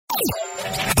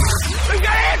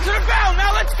to the bell.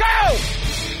 Now let's go.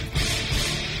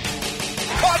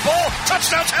 Caught ball.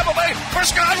 Touchdown Tampa Bay.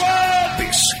 Chris Godwin.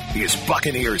 This is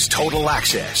Buccaneers Total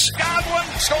Access. Godwin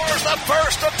scores the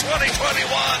first of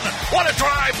 2021. What a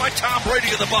drive by Tom Brady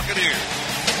and the Buccaneers.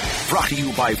 Brought to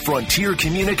you by Frontier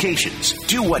Communications.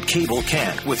 Do what cable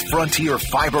can't with Frontier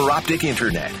Fiber Optic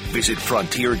Internet. Visit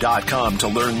Frontier.com to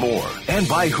learn more. And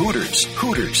by Hooters.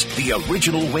 Hooters, the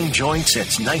original wing joint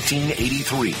since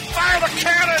 1983. Fire the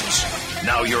cannons!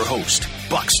 Now your host,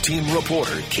 Bucs team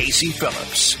reporter Casey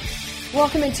Phillips.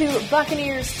 Welcome into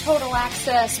Buccaneers Total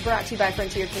Access, brought to you by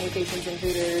Frontier Communications and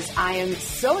Hooters. I am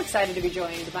so excited to be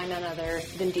joined by none other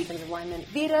than defensive lineman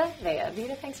Vita Vea.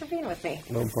 Vita, thanks for being with me.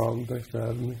 No problem. Thanks for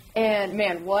having me. And,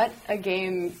 man, what a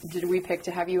game did we pick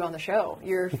to have you on the show.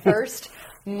 Your first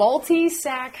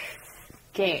multi-sack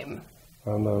game.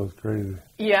 I know, it was crazy.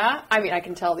 Yeah? I mean, I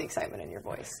can tell the excitement in your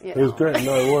voice. You know. It was crazy.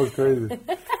 No, it was crazy.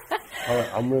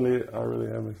 I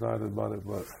really am excited about it,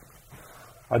 but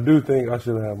I do think I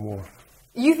should have had more.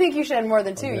 You think you should have more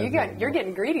than two? You're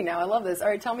getting greedy now. I love this. All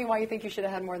right, tell me why you think you should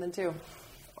have had more than two.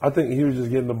 I think he was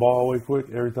just getting the ball away quick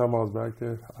every time I was back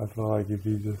there. I feel like if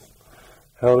he just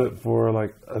held it for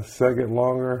like a second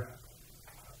longer,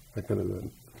 I could have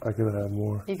had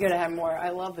more. You could have had more. I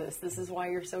love this. This is why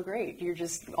you're so great. You're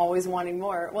just always wanting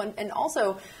more. And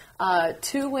also,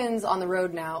 2 wins on the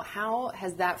road now. How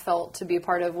has that felt to be a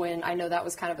part of when I know that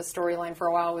was kind of a storyline for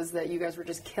a while, was that you guys were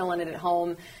just killing it at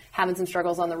home, having some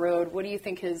struggles on the road. What do you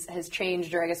think has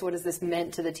changed, or I guess what has this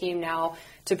meant to the team now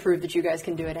to prove that you guys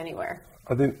can do it anywhere?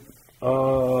 I think that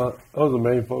was the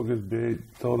main focus Big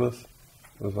told us.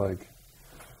 It was like,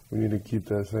 we need to keep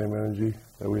that same energy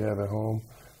that we have at home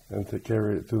and to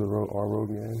carry it to our road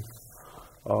game.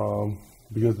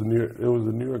 Because it was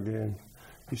the New York game.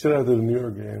 He said after the New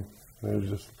York game, and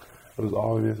it was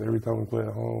obvious every time we play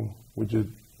at home,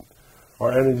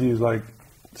 our energy is like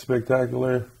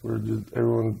spectacular. We're just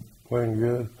everyone playing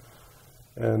good,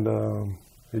 and that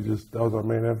was our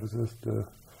main emphasis, to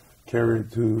carry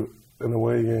it to an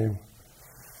away game.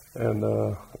 And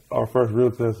our first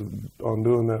real test on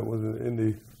doing that was in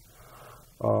Indy.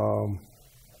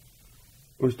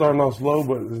 We're starting off slow,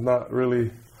 but it's not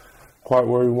really quite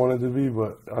where we wanted to be,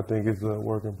 but I think it's a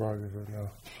work in progress right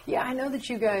now. Yeah, I know that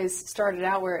you guys started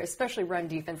out where, especially run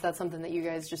defense, that's something that you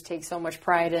guys just take so much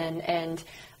pride in, and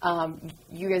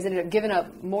you guys ended up giving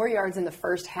up more yards in the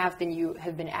first half than you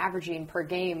have been averaging per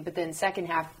game, but then second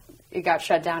half it got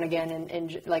shut down again,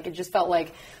 and like it just felt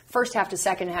like first half to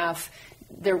second half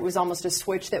there was almost a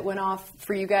switch that went off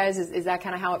for you guys. Is that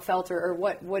kind of how it felt, or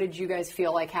what did you guys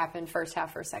feel like happened first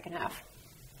half or second half?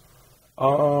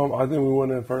 I think we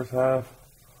went in first half.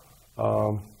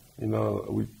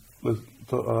 We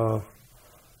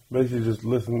basically just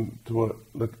listened to what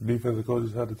the defensive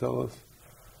coaches had to tell us,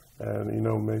 and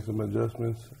make some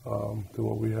adjustments to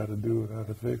what we had to do and had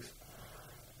to fix.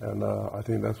 And I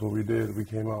think that's what we did. We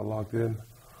came out locked in.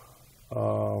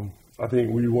 I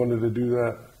think we wanted to do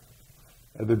that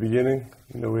at the beginning.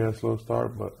 We had a slow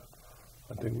start, but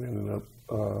I think we ended up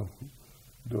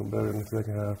doing better in the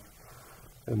second half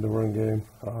in the run game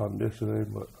yesterday,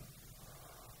 but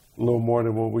a little more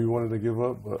than what we wanted to give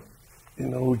up. But,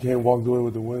 we can't walk away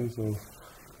with the win, so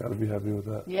got to be happy with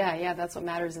that. Yeah, that's what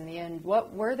matters in the end.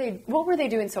 What were they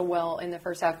doing so well in the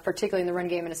first half, particularly in the run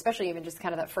game, and especially even just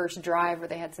kind of that first drive where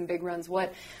they had some big runs?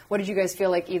 What did you guys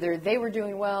feel like either they were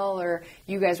doing well or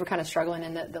you guys were kind of struggling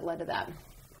and that led to that?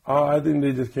 I think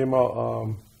they just came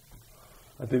out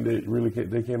I think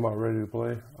they came out ready to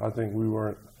play. I think we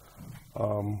weren't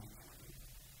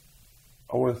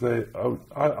I want to say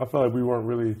I felt like we weren't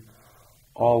really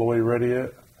all the way ready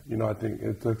yet. I think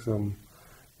it took some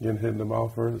getting hit in the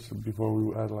mouth first before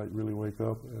we had to really wake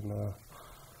up. And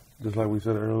just like we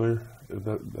said earlier,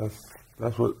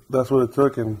 that's what it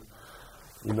took. And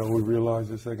we realized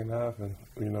the second half, and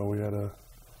we had to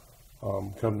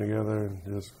come together and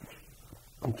just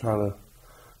try to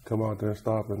come out there and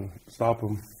stop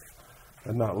them,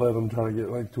 and not let them try to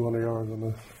get 200 yards on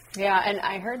us. Yeah, and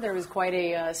I heard there was quite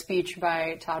a speech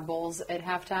by Todd Bowles at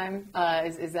halftime.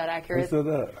 Is that accurate? Who said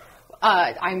that?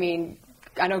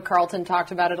 I know Carlton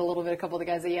talked about it a little bit. A couple of the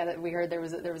guys that we heard there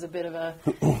was a bit of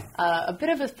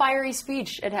a fiery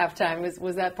speech at halftime.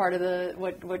 Was that part of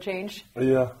what changed?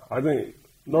 Yeah, I think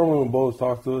normally when Bowles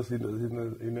talks to us, he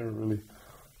never really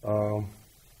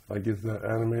gets that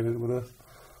animated with us.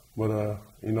 But I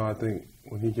think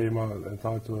when he came out and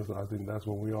talked to us, I think that's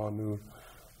when we all knew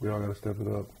we all got to step it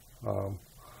up.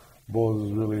 Bowles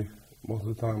is really most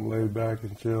of the time laid back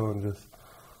and chill and just,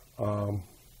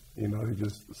 he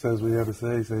just says what he had to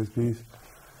say, says peace.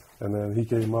 And then he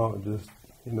came out and just,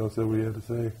 said what he had to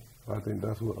say. I think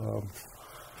that's what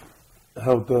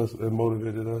helped us and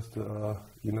motivated us to,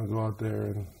 go out there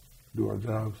and do our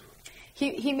jobs.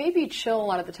 He may be chill a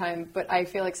lot of the time, but I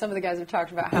feel like some of the guys have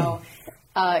talked about how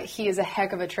he is a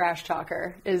heck of a trash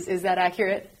talker. Is that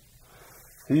accurate?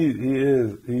 He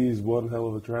is. He's one hell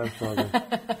of a trash talker.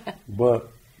 But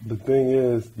the thing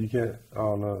is, you can't. I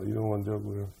don't know. You don't want to joke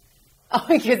with him. Oh,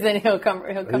 because then he'll come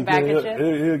back at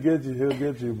you. He'll get you. He'll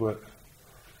get you. But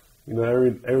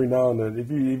every now and then, if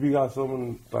you got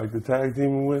someone like the tag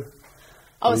teaming with.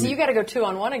 Oh, so you got to go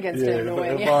 2-on-1 against him to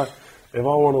win. If I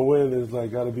want to win, it's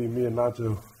like got to be me and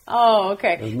Nacho. Oh,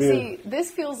 okay. See, this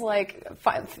feels like,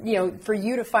 for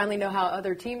you to finally know how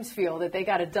other teams feel, that they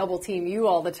got to double team you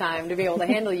all the time to be able to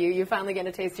handle you. You finally get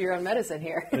a taste of your own medicine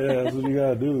here. Yeah, that's what you got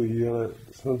to do. You gotta,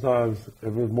 sometimes,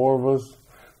 if there's more of us,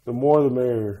 the more the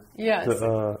merrier. Yes.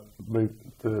 To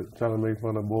try to make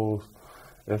fun of Bulls.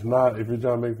 If not, if you're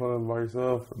trying to make fun of them by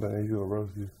yourself, then he's going to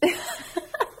roast you.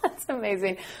 That's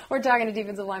amazing. We're talking to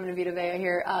defensive lineman Vita Vea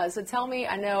here. So tell me,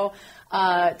 I know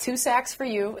 2 sacks for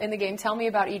you in the game. Tell me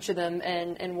about each of them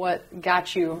and what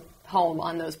got you home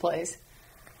on those plays.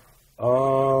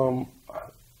 I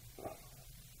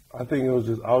think I was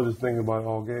just thinking about it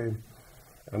all game.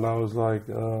 And I was like,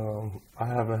 I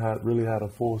haven't really had a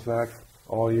full sack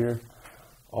all year.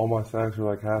 All my sacks were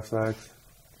like half sacks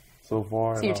so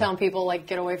far. So you're telling people, like,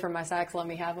 get away from my sacks, let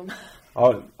me have them?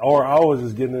 Or I was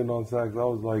just getting in on sacks. I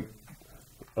was like,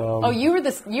 you were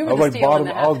the bottom.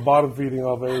 I was bottom feeding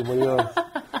off everybody else.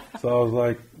 So I was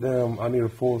like, damn, I need a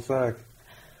full sack.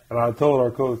 And I told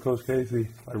our Coach Casey,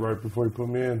 like right before he put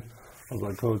me in, I was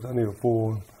like, Coach, I need a full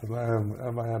one. Because I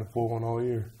haven't had a full one all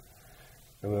year.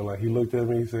 And then he looked at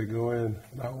me, he said, go in.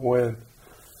 And I went.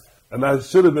 And that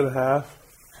should have been a half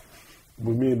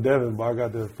with me and Devin, but I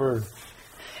got there first.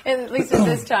 And at least at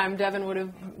this time, Devin would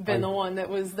have been the one that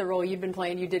was the role you'd been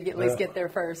playing. You did at least get there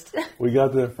first. We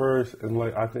got there first, and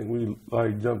I think we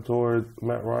jumped towards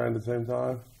Matt Ryan at the same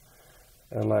time,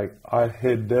 and I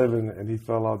hit Devin, and he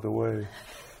fell out the way.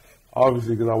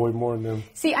 Obviously, because I weigh more than him.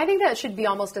 See, I think that should be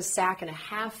almost a sack and a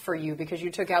half for you because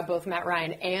you took out both Matt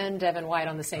Ryan and Devin White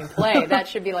on the same play. That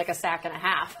should be like a sack and a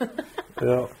half.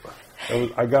 Yeah,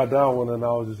 I got that one, and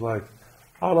I was just like,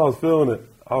 how I was feeling it.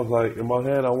 I was like, in my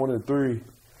head, I wanted 3.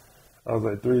 I was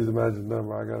like, 3 is the magic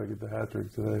number. I got to get the hat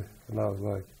trick today. And I was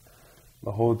like,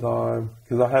 the whole time,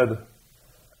 because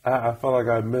I felt like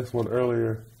I had missed one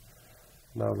earlier.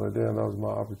 And I was like, damn, that was my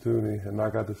opportunity. And I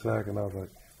got the sack, and I was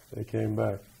like, they came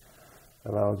back.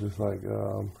 And I was just like,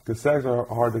 because sacks are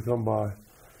hard to come by.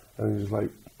 And just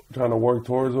trying to work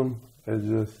towards them. It's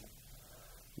just,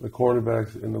 the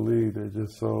quarterbacks in the league, they're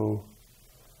just so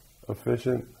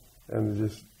efficient.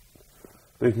 And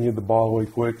they can get the ball away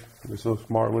quick. They're so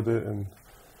smart with it, and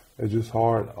it's just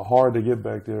hard to get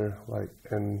back there,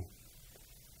 and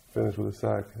finish with a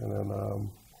sack. And then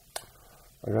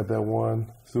I got that one.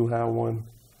 Sue had one,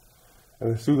 and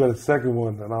then Sue got a second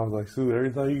one. And I was like, Sue,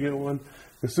 every time you get one,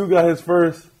 because Sue got his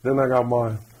first, then I got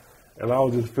mine, and I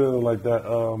was just feeling like that.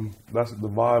 That's the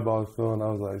vibe I was feeling.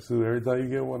 I was like, Sue, every time you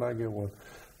get one, I get one.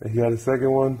 And he got a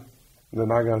second one, and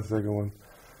then I got a second one,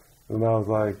 and I was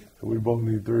like, we both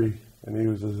need 3. And he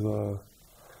was just,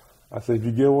 I said, if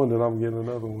you get one, then I'm getting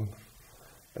another one.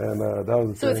 And that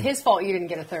was the So thing. it's his fault you didn't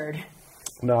get a third.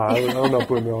 Nah, I'm not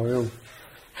putting it on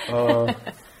him.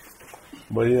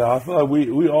 But yeah, I feel like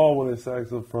we all wanted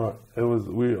sacks up front.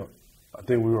 I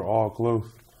think we were all close.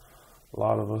 A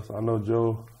lot of us. I know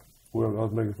Joe. I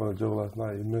was making fun of Joe last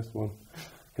night. He missed one.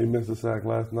 He missed a sack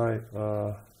last night.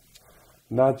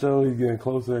 Nacho, he's getting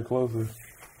closer and closer.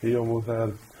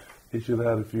 He should have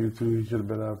had a few too. He should have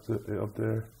been up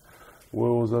there.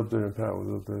 Will was up there and Pat was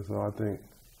up there. So I think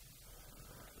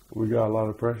we got a lot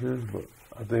of pressures, but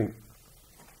I think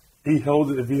if he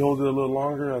holds it a little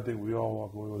longer, I think we all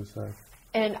walk away with a sack.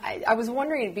 And I was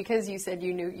wondering, because you said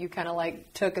you kind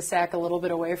of took a sack a little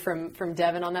bit away from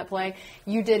Devin on that play.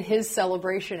 You did his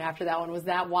celebration after that one. Was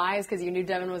that wise because you knew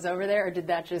Devin was over there, or did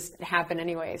that just happen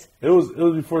anyways? It was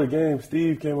before the game.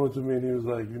 Steve came up to me and he was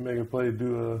like, "You make a play,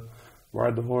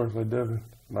 ride the horse like Devin."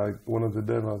 And I went up to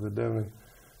Devin. I said, "Devin,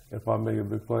 if I make a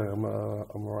big play, I'm gonna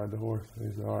ride the horse."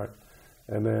 And he said, "All right."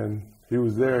 And then he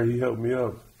was there. He helped me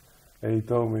up, and he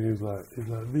told me, he was like,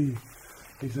 "V."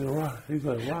 He said, "Ride." He's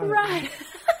like, "Ride." Right.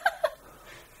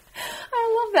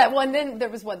 I love that one. Then there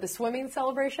was the swimming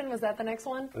celebration. Was that the next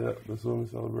one? Yeah, the swimming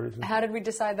celebration. How did we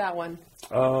decide that one?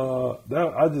 I don't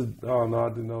know. I didn't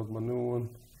know it was my new one.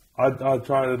 I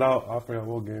tried it out. I forgot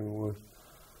what game it was.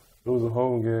 It was a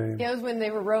home game. Yeah, it was when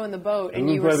they were rowing the boat and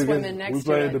you were swimming next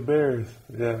to it. We played the Bears.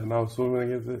 Yeah, and I was swimming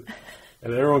against it.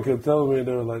 And everyone kept telling me,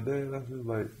 they were like, "Dang, that's just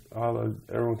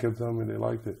everyone kept telling me they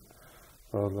liked it."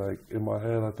 So I was like, in my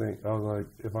head, I was like,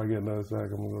 if I get another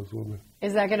sack, I'm going to go swimming.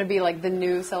 Is that going to be like the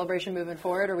new celebration moving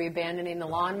forward? Are we abandoning the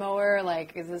lawnmower?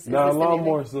 Like, is this? Nah,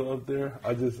 lawnmower's still up there.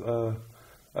 I just,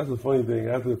 that's the funny thing.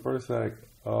 After the first sack,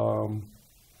 because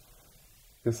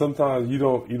sometimes you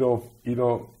don't,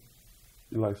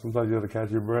 like sometimes you have to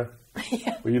catch your breath.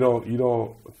 Yeah. But you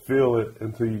don't feel it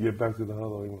until you get back to the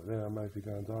huddle. And you're like, damn, I'm actually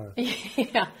kind of tired.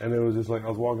 Yeah. And it was just like I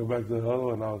was walking back to the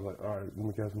huddle, and I was like, all right, let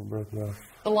me catch my breath now.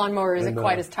 The lawnmower isn't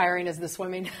quite as tiring as the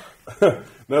swimming.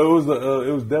 No,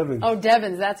 it was Devin. Oh,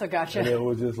 Devins, that's what got you. And it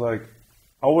was just like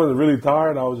I wasn't really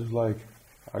tired. I was just like,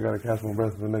 I gotta catch my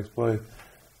breath for the next play,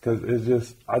 because it's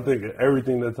just I think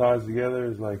everything that ties together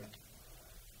is like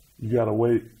you gotta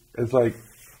wait. It's like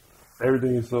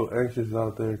everything is so anxious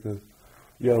out there because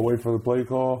you gotta wait for the play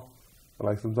call.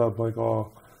 Like sometimes play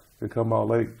call could come out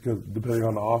late because depending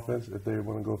on the offense, if they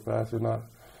want to go fast or not.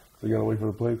 So you gotta wait for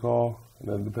the play call, and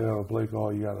then depending on the play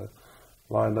call, you gotta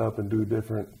line up and do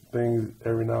different things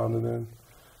every now and then.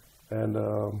 And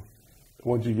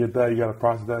once you get that, you gotta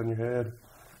process that in your head.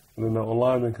 And then the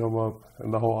linemen come up,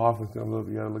 and the whole offense comes up.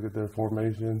 You gotta look at their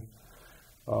formation.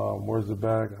 Where's the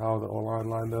back? How the O-line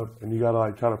lined up? And you gotta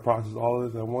like try to process all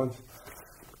of this at once.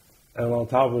 And on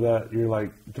top of that, you're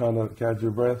like trying to catch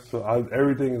your breath. So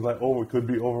everything is like could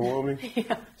be overwhelming.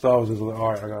 Yeah. So I was just like,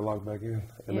 all right, I got locked back in.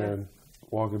 And Yeah. then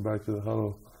walking back to the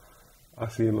huddle, I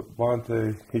seen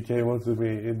Vontae. He came up to me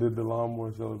and did the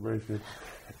lawnmower celebration.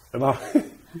 And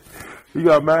he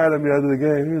got mad at me after the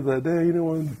game. He was like, "Dad, you didn't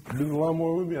want to do the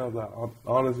lawnmower with me?" I was like,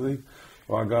 honestly,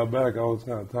 when I got back, I was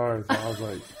kind of tired. So I was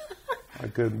like, I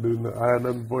couldn't do nothing. I had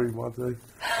nothing for you, Vontae.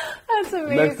 That's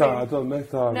amazing. Next time, I told him next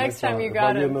time. Next time you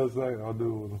got it. If I him. get another sack, I'll do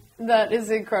it with him. That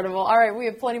is incredible. All right, we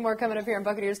have plenty more coming up here on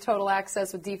Buccaneers Total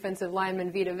Access with defensive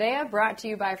lineman Vita Vea, brought to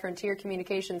you by Frontier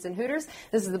Communications and Hooters.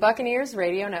 This is the Buccaneers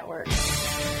Radio Network.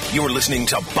 You're listening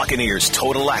to Buccaneers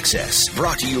Total Access,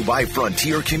 brought to you by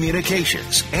Frontier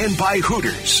Communications and by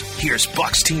Hooters. Here's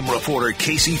Bucs team reporter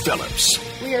Casey Phillips.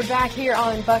 We are back here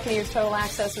on Buccaneers Total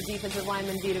Access with defensive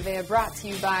lineman Vita Vea, brought to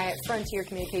you by Frontier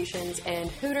Communications and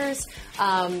Hooters.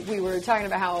 We were talking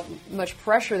about how much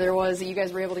pressure there was that you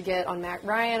guys were able to get on Matt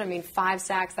Ryan. I mean, 5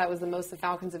 sacks, that was the most the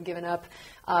Falcons have given up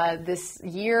this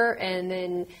year. And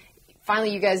then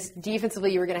finally, you guys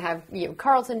defensively, you were going to have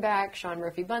Carlton back, Sean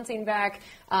Murphy-Bunting back.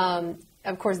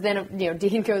 Of course, then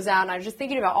Dean goes out, and I was just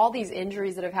thinking about all these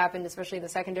injuries that have happened, especially in the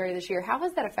secondary this year. How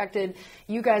has that affected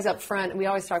you guys up front? We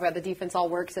always talk about the defense all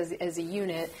works as a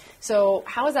unit. So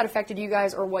how has that affected you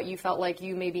guys, or what you felt like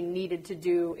you maybe needed to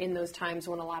do in those times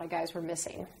when a lot of guys were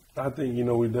missing? I think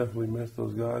we definitely missed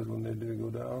those guys when they did go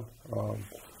down.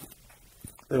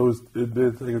 It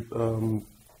did take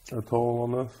a toll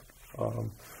on us.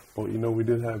 But we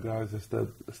did have guys that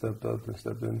stepped up and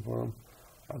stepped in for them.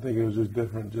 I think it was just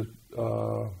different,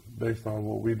 based on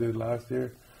what we did last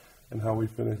year and how we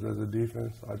finished as a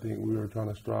defense. I think we were trying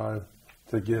to strive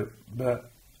to get back,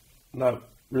 not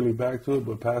really back to it,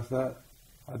 but past that.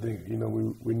 I think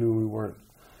we knew we weren't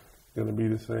going to be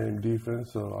the same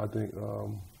defense, so I think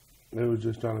it was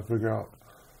just trying to figure out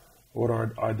what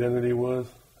our identity was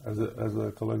as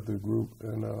a collective group.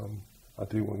 And I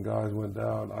think when guys went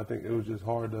down, I think it was just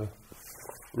hard to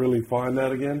really find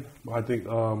that again. I think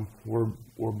we're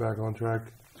back on track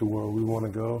to where we want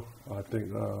to go. I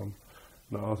think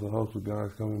it also helps with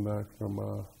guys coming back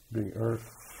from being hurt.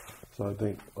 So I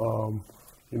think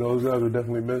those guys were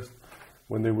definitely missed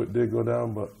when they did go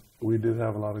down, but we did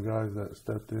have a lot of guys that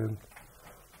stepped in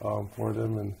for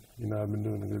them, and I've been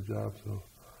doing a good job. So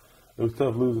it was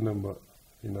tough losing them, but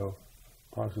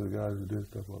props to the guys who did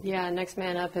step up. Yeah, next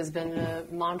man up has been the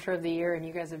mantra of the year, and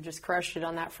you guys have just crushed it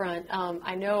on that front.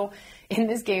 I know in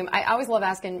this game, I always love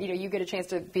asking, you get a chance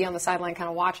to be on the sideline kind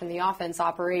of watching the offense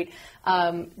operate.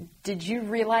 Did you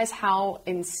realize how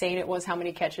insane it was, how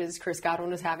many catches Chris Godwin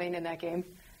was having in that game?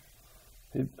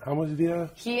 How much did he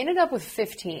have? He ended up with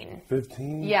 15.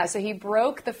 15? Yeah, so he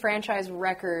broke the franchise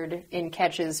record in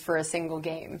catches for a single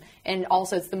game, and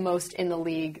also it's the most in the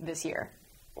league this year.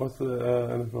 What's the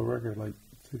NFL record, like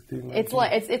 16?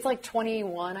 19? It's like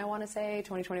 21, I want to say,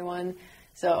 2021.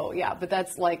 So, yeah, but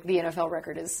that's like the NFL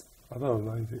record is. I thought it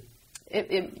was 19.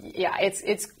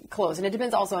 It's close. And it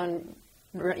depends also on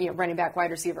running back,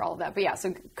 wide receiver, all of that. But, yeah,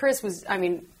 so Chris was,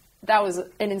 that was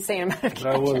an insane amount of catches.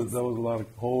 That was a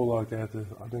whole lot of catches.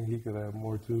 I think he could have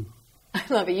more, too. I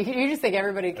love it. You just think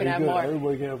everybody can have more.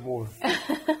 Everybody can have more.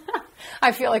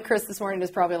 I feel like Chris this morning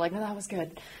is probably like, no, that was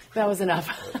good. That was enough.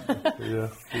 Yeah,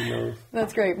 who knows?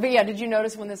 That's great. But, yeah, did you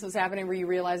notice when this was happening, were you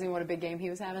realizing what a big game he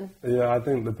was having? Yeah, I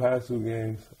think the past 2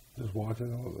 games, just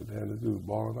watching him, I was like, damn, this dude's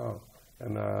balling out.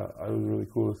 And it was really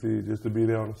cool to see, just to be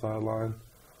there on the sideline,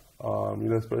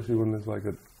 Especially when it's like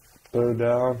a third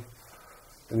down,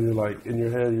 and you're like in your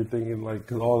head, you're thinking like,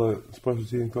 because all the special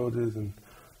team coaches and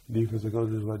defensive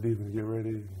coaches like defense get ready,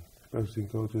 and special team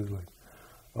coaches like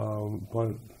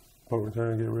punt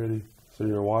return get ready. So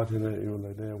you're watching it, you're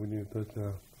like, damn, we need a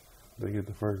touchdown. They get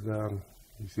the first down.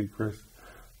 You see Chris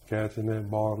catching it,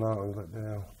 balling out, and it's like,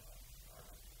 damn,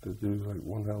 this dude's like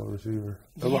one hell of a receiver.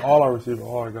 Yeah. All our receivers,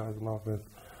 all our guys in offense.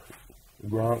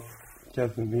 Gronk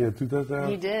catching, he had 2 touchdowns.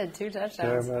 He did, 2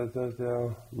 touchdowns. Sam had a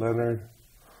touchdown. Leonard,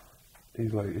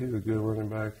 he's a good running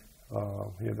back.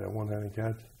 He had that one-handed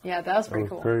catch. Yeah, that was pretty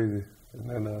cool. Crazy. And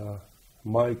then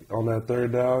Mike, on that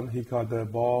third down, he caught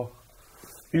that ball.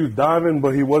 He was diving,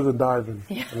 but he wasn't diving.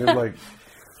 Yeah. And it was like,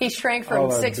 he shrank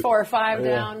from 6'4" or 5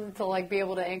 down to like be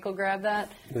able to ankle grab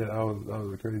that. Yeah, that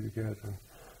was a crazy catch. And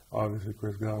obviously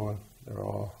Chris Godwin, they're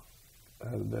all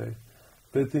had a day.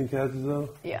 15 catches though.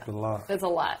 Yeah, that's a lot. It's a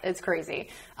lot. It's crazy.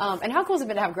 And how cool has it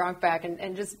been to have Gronk back?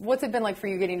 And just what's it been like for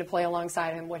you getting to play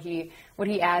alongside him? What he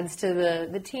adds to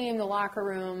the team, the locker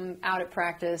room, out at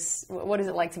practice. What is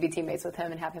it like to be teammates with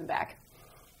him and have him back?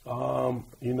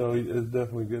 It's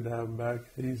definitely good to have him back.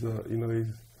 He's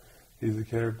a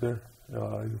character. He's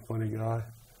a funny guy.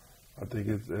 I think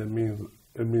it means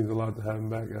a lot to have him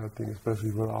back. I think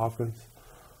especially for the offense.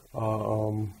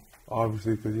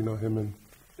 Obviously, because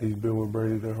he's been with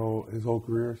Brady his whole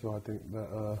career, so I think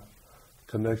that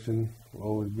connection will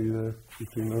always be there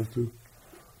between those two.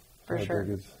 For sure. I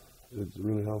think it's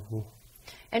really helpful.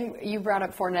 And you brought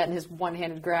up Fournette and his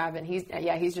one-handed grab, and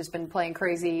he's just been playing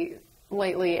crazy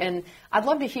lately. And I'd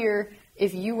love to hear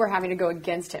if you were having to go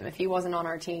against him, if he wasn't on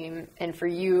our team, and for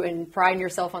you and priding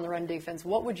yourself on the run defense,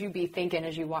 what would you be thinking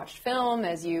as you watched film,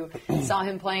 as you saw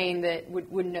him playing, that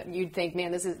you'd think,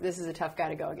 man, this is a tough guy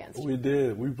to go against? We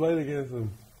did. We played against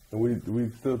him, and we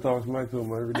still talk smack to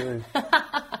him every day.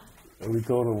 And we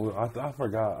told him, I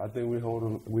forgot. I think we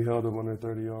held him under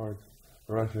 30 yards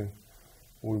rushing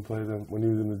when we played him when he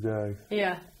was in the Jags.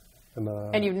 Yeah.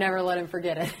 And you've never let him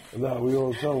forget it. No, we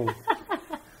don't tell him.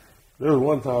 There was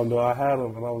one time, though, I had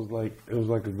him, and I was like, it was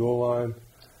like a goal line,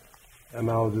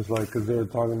 and I was just like, because they were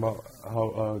talking about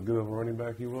how good of a running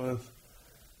back he was,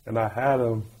 and I had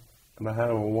him with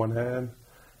one hand,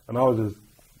 and I was just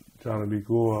trying to be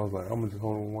cool. I was like, I'm going to just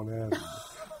hold him with one hand.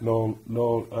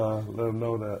 Let him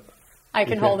know that I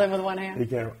can hold him with one hand. He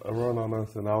can't run on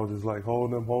us, and I was just like,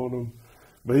 hold him.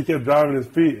 But he kept driving his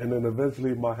feet, and then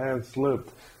eventually my hand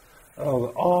slipped. I was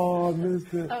like, I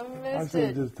missed it. I should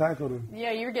have just tackled him.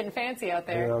 Yeah, you were getting fancy out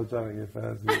there. Yeah, I was trying to get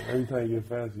fancy. Every time you get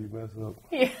fancy, you mess up.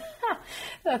 Yeah,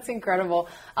 that's incredible.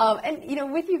 And,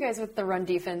 with you guys with the run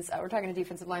defense, we're talking to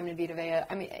defensive lineman Vita Vea.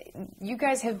 I mean, you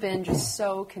guys have been just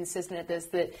so consistent at this,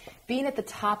 that being at the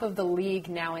top of the league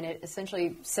now in it,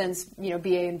 essentially since,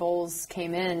 B.A. and Bowles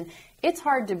came in, it's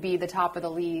hard to be the top of the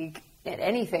league at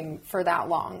anything for that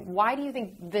long. Why do you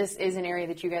think this is an area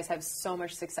that you guys have so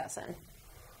much success in?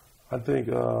 I think,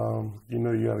 you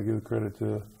got to give credit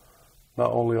to not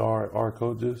only our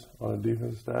coaches on the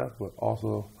defense staff, but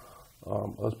also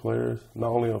us players, not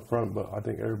only up front, but I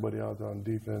think everybody out there on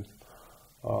defense,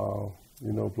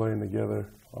 playing together.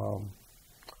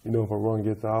 If a run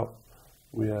gets out,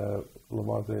 we have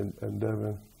Lavonte and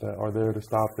Devin that are there to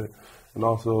stop it. And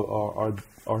also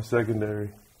our secondary,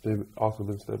 they've also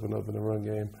been stepping up in the run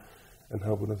game and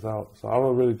helping us out. So I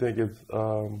don't really think it's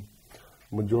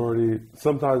majority,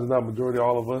 sometimes it's not majority,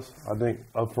 all of us. I think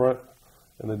up front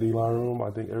in the D-line room, I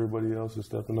think everybody else is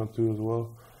stepping up too as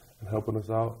well and helping us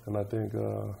out. And I think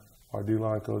our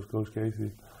D-line coach, Coach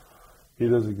Casey, he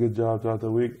does a good job throughout the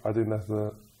week. I think that's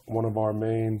one of our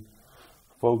main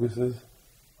focuses.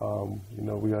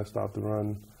 We got to stop the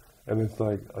run, and it's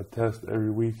like a test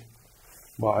every week.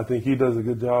 But I think he does a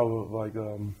good job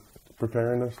of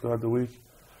preparing us throughout the week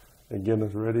and getting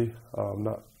us ready.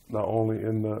 Not only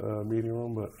in the meeting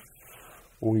room, but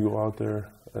when we go out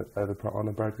there on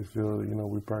the practice field,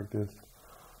 we practice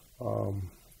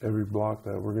every block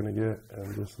that we're going to get.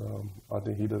 And just, I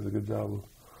think he does a good job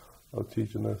of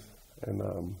teaching us and,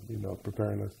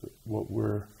 preparing us to what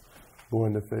we're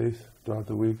going to face throughout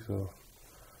the week. So,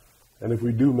 and if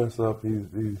we do mess up, he's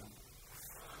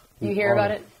you hear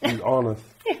honest. about it? He's honest.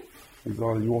 He's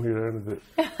honest. You won't hear the end of it.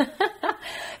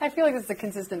 I feel like this is a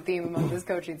consistent theme among this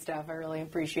coaching staff. I really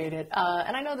appreciate it.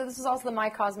 And I know that this is also the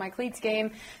My Cause, My Cleats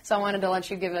game, so I wanted to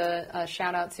let you give a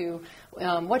shout-out to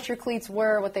what your cleats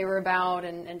were, what they were about,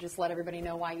 and just let everybody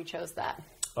know why you chose that.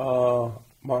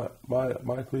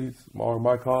 My cleats, or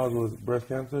my cause was breast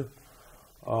cancer.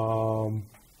 And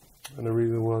the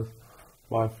reason was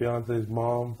my fiance's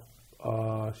mom,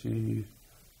 she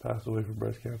passed away from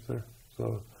breast cancer.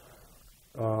 So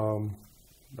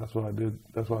that's what I did.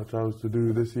 That's what I chose to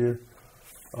do this year.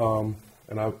 And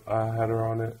I had her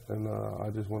on it, and I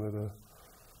just wanted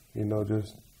to,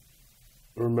 just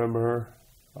remember her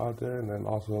out there, and then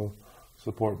also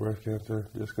support breast cancer,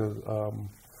 just because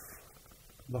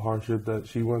the hardship that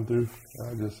she went through.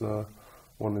 I just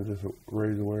want to just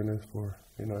raise awareness for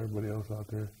everybody else out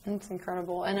there. That's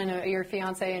incredible. And I know your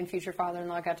fiance and future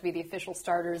father-in-law got to be the official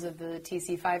starters of the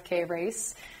TC 5K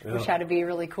race, which had to be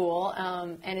really cool.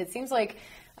 And it seems like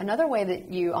another way that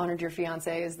you honored your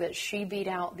fiance is that she beat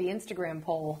out the Instagram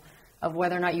poll of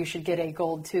whether or not you should get a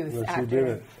gold tooth after. She did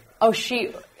it.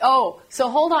 So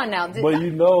hold on now. But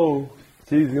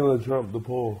she's going to trump the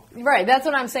poll. Right, that's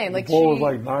what I'm saying. The poll was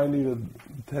like 90 to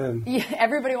 10. Yeah,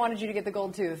 everybody wanted you to get the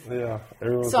gold tooth. Yeah.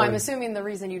 So I'm assuming the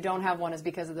reason you don't have one is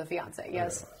because of the fiance,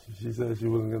 yes? Yeah. She said she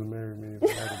wasn't going to marry me if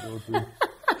I had a gold tooth.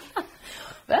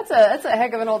 That's a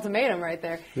heck of an ultimatum right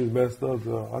there. She's messed up,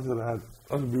 though. I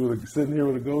should be sitting here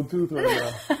with a gold tooth right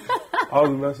now. I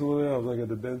was messing with it. I was like at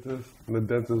the dentist, and the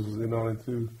dentist was in on it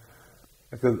too.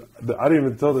 Because I didn't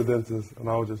even tell the dentist, and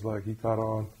I was just like, he caught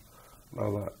on. And I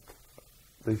was like,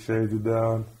 they shaved it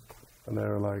down, and they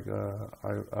were like,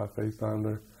 I FaceTimed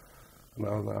her, and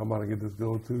I was like, I'm about to get this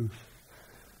gold tooth.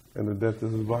 And the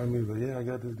dentist was by me. He was like, yeah, I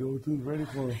got this gold tooth ready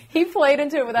for him. He played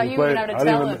into it without you even having to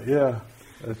tell him. Yeah.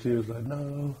 And she was like,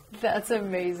 no. That's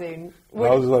amazing. I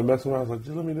was just like messing around. I was like,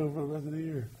 just let me do it for the rest of the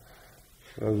year.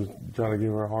 And I was just trying to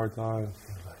give her a hard time.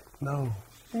 She was like, no.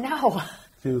 No.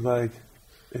 She was like,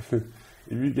 if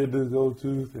you get this gold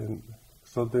tooth and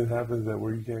something happens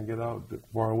where you can't get out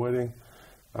for our wedding,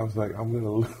 I was like, I'm going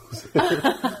to lose it.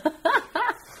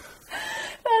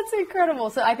 That's incredible.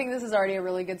 So I think this is already a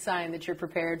really good sign that you're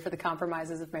prepared for the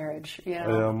compromises of marriage. Yeah,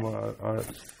 to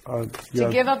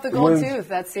give up the gold tooth,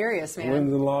 that's serious, man.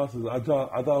 Wins and losses. I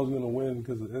thought I was going to win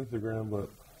because of Instagram, but...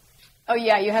 Oh,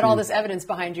 yeah, you had all this evidence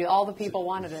behind you. All the people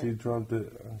wanted it. She trumped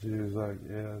it, and she was like,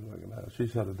 yeah, it's not going to happen. She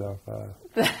shut it down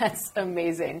fast. That's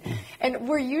amazing. And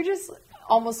were you just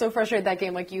almost so frustrated that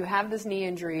game? Like, you have this knee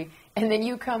injury, and then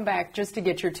you come back just to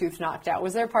get your tooth knocked out.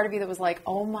 Was there a part of you that was like,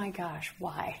 oh, my gosh,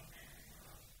 why?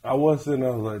 I was sitting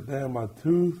there, I was like, damn, my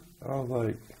tooth. And I was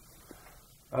like,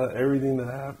 everything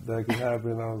that could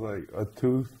happen, I was like, a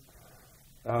tooth.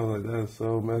 I was like, that's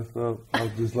so messed up. I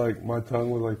was just like, my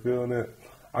tongue was like feeling it.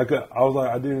 I was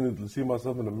like, I didn't even see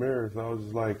myself in the mirror, so I was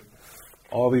just like,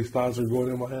 all these thoughts were going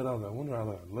in my head. I was like, I wonder how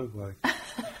I look like.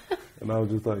 And I was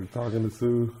just like talking to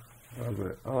Sue. I was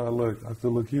like, oh, I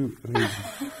still look cute.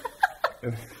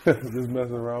 And just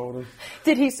messing around with him.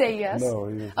 Did he say yes? No,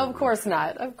 he didn't. Of course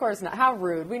not. Of course not. How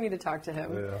rude. We need to talk to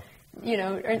him.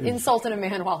 Yeah. Insulting a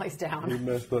man while he's down. He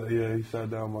messed up. Yeah, he shot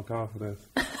down my confidence.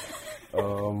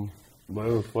 But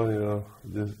it was funny, though,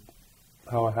 just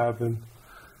how it happened.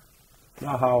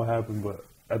 Not how it happened, but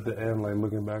at the end, like,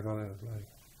 looking back on it, it's like,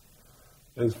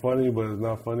 it's funny, but it's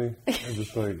not funny. It's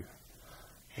just like,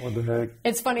 what the heck?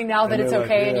 It's funny now that it's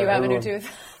okay and you have a new tooth.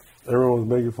 Everyone was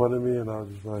making fun of me, and I was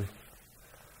just like,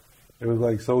 it was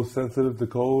like so sensitive to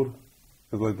cold,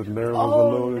 because like the nerve was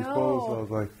a little exposed. So I was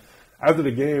like, after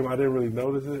the game, I didn't really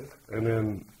notice it, and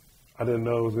then I didn't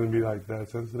know it was going to be like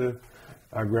that sensitive.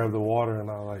 I grabbed the water, and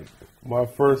I like, my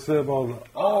first sip, I was like,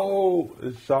 oh,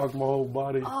 it shocked my whole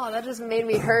body. Oh, that just made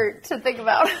me hurt to think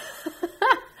about.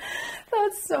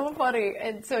 That's so funny.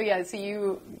 And so, yeah,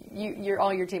 so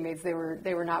all your teammates, they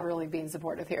were not really being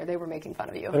supportive here. They were making fun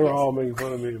of you. They were all making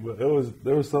fun of me, but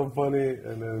there was some funny,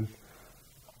 and then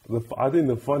I think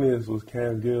the funniest was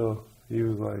Cam Gill. He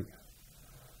was like,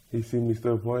 he seen me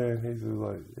still playing. He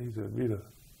said, Vita,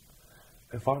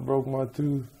 if I broke my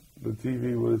tooth, the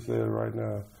TV would have said right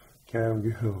now, Cam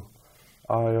Gill,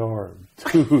 IR,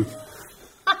 tooth.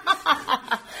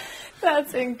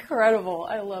 That's incredible.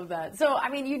 I love that. So, I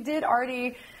mean, you did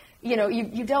already,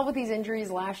 you dealt with these injuries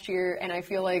last year, and I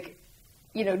feel like,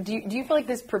 do you feel like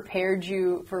this prepared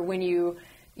you for when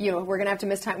we're going to have to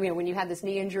miss time, when you had this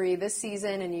knee injury this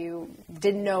season and you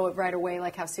didn't know it right away,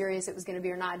 like how serious it was going to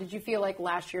be or not? Did you feel like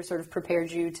last year sort of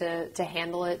prepared you to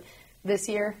handle it this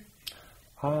year?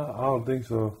 I don't think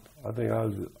so. I think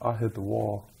I hit the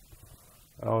wall.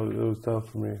 It was tough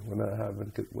for me when that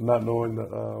happened, not knowing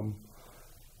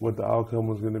what the outcome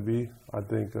was going to be. I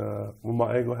think when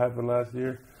my ankle happened last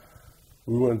year,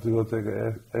 we went to go take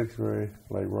an X-ray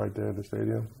like right there in the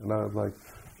stadium, and I was like,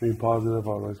 being positive,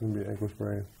 I was like, it's going to be an ankle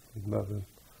sprain. It's nothing.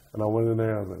 And I went in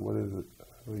there, I was like, what is it?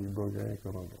 Oh, you broke your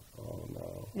ankle. I was like, oh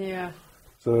no. Yeah.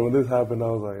 So when this happened, I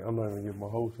was like, I'm not even getting my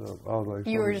hopes up. I was like,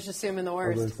 you were just assuming the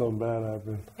worst. I was like, something bad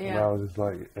happened. Yeah. And I was just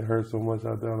like, it hurt so much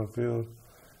out there on the field.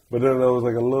 But then there was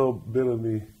like a little bit of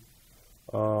me,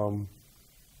 because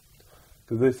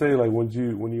they say like when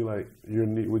you like your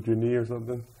knee with your knee or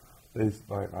something,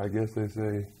 I guess they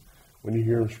say when you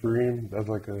hear him scream, that's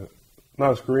like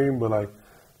not a scream, but like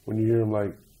when you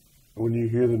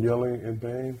hear them yelling in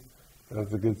pain,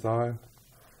 that's a good sign.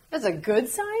 That's a good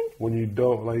sign? When you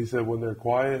don't, like you said, when they're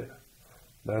quiet,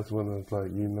 that's when it's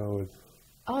like, it's.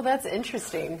 Oh, that's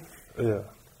interesting. Yeah.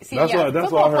 See,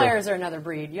 football players are another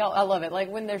breed. I love it. Like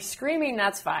when they're screaming,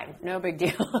 that's fine. No big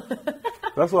deal.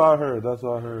 That's what I heard.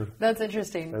 That's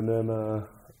interesting. And then, I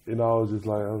was just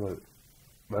like, I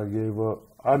gave up.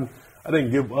 I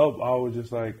didn't give up. I was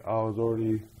just like, I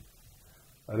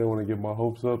didn't want to get my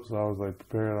hopes up, so I was like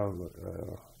prepared. I was like,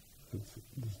 it's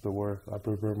the worst. I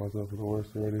prepared myself for the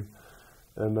worst already.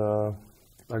 And I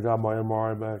got my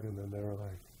MRI back, and then they were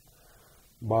like,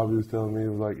 Bobby was telling me, it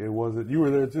was like, it wasn't, you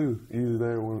were there too. You was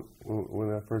there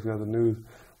when I first got the news.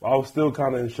 I was still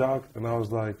kind of in shock, and I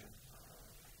was like,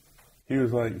 I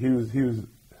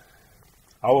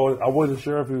wasn't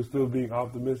sure if he was still being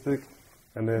optimistic.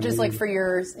 And then just like for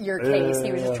your case,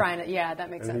 he was just trying to, that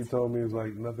makes sense. And he told me, it was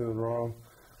like, nothing was wrong.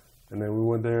 And then we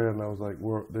went there, and I was like,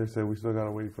 they said we still got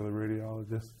to wait for the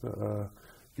radiologist to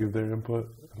give their input.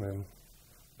 And then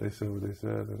they said what they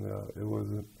said, and it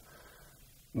wasn't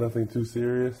nothing too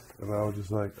serious. And I was just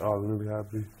like, I was really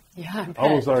happy. Yeah, I bet. I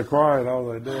almost started crying. I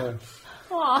was like, damn.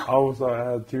 Aww.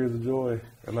 I had tears of joy.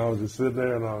 And I was just sitting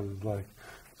there, and I was just like,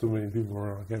 too many people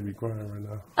around. I can't be crying right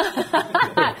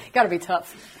now. Got to be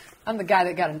tough. I'm the guy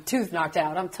that got a tooth knocked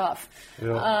out. I'm tough.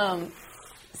 Yeah.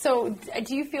 So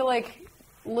do you feel like,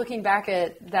 looking back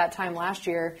at that time last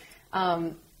year,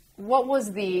 what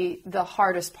was the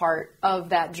hardest part of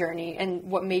that journey, and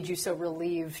what made you so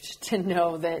relieved to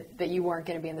know that you weren't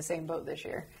going to be in the same boat this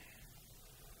year?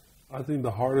 I think the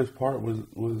hardest part was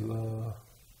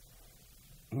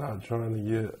not trying to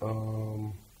get,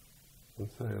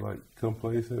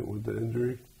 complacent with the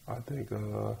injury. I think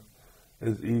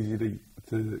it's easy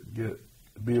to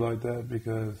be like that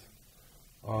because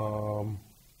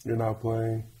you're not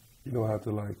playing. You don't have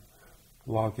to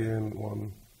lock in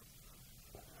on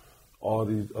all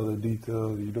these other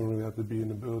details. You don't really have to be in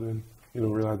the building. You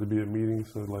don't really have to be at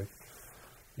meetings. So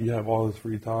you have all this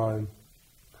free time,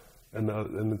 and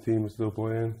the team is still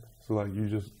playing. So you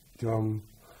just come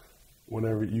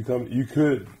whenever you come. You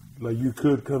could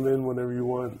come in whenever you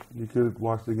want. You could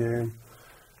watch the game,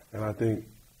 and I think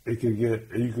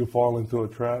you could fall into a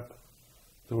trap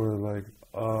to where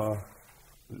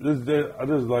there's a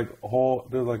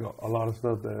lot of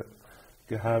stuff that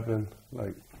can happen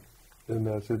in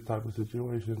that type of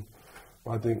situation.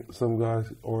 I think some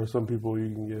guys or some people, you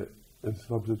can get in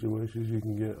some situations, you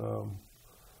can get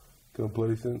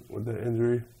complacent with the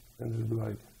injury and just be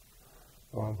like,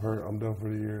 oh, I'm hurt, I'm done for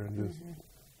the year, and just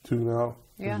tune out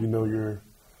because you know you're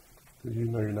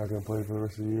not going to play for the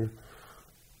rest of the year.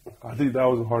 I think that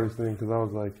was the hardest thing because I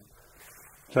was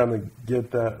trying to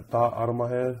get that thought out of my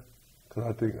head. Because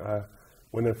I think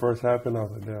when it first happened, I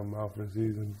was like, damn, I'm out for the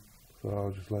season. So I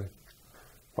was just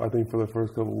I think for the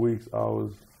first couple of weeks,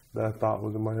 that thought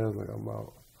was in my head, I'm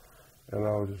out. And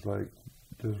I was just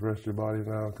just rest your body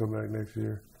now and come back next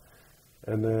year.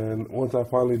 And then once I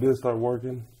finally did start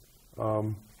working,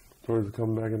 towards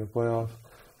coming back in the playoffs,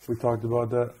 we talked about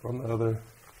that on the other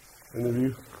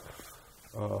interview.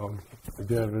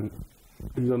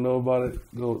 If you don't know about it,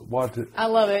 go watch it. I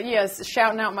love it. Yes,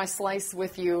 shouting out my slice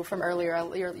with you from earlier.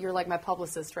 You're like my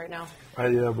publicist right now.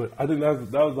 But I think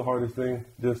that was the hardest thing.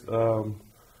 Just trying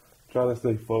to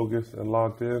stay focused and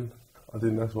locked in. I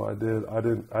think that's what I did. I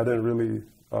didn't really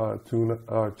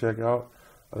check out.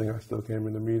 I think I still came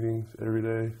into meetings every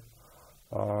day.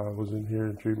 I was in here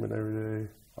in treatment every day,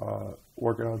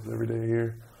 workouts every day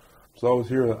here. So I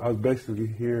was basically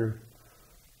here.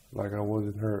 I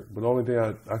wasn't hurt. But the only thing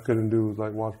I couldn't do was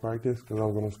watch practice because I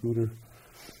was on a scooter.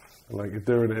 And if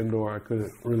they were in the indoor, I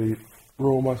couldn't really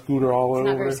roll my scooter all over. It's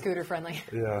not very scooter friendly.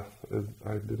 Yeah,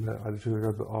 I should have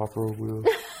got the off-road wheels.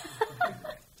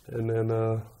 And then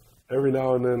every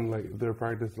now and then, if they're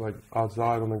practicing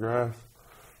outside on the grass,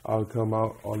 I would come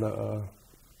out on the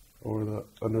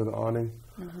under the awning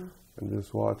and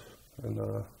just watch.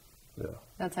 And yeah.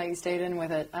 That's how you stayed in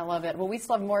with it. I love it. Well, we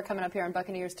still have more coming up here on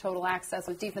Buccaneers Total Access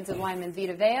with defensive lineman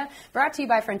Vita Vea, brought to you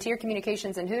by Frontier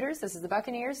Communications and Hooters. This is the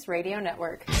Buccaneers Radio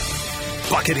Network.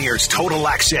 Buccaneers Total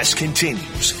Access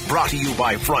continues, brought to you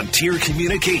by Frontier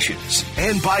Communications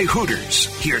and by Hooters.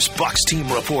 Here's Bucs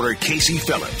team reporter Casey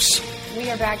Phillips. We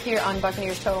are back here on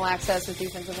Buccaneers Total Access with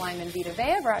defensive lineman Vita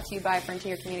Vea, brought to you by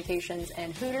Frontier Communications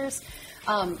and Hooters.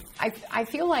 I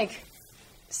feel like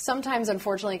sometimes,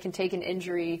 unfortunately, it can take an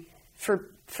injury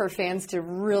for fans to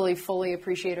really fully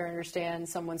appreciate or understand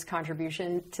someone's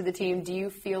contribution to the team. Do you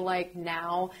feel like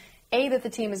now A, that the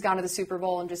team has gone to the Super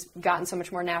Bowl and just gotten so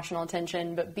much more national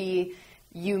attention, but B,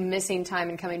 you missing time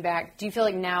and coming back. Do you feel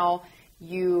like now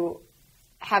you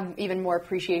have even more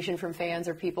appreciation from fans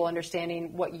or people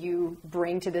understanding what you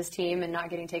bring to this team and not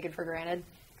getting taken for granted?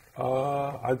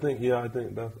 I think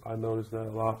I noticed that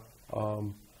a lot.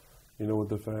 With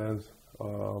the fans,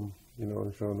 and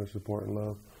showing their support and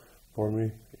love for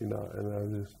me, and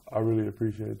I really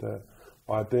appreciate that.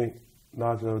 But I think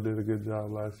Nacho did a good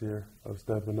job last year of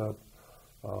stepping up,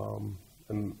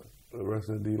 and the rest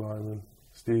of the D linemen.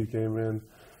 Steve came in,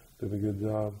 did a good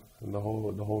job, and the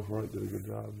whole front did a good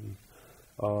job.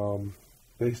 And,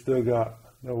 they still got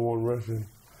number one rushing,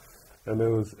 and it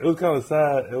was kind of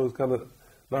sad. It was kind of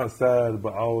not sad,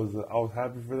 but I was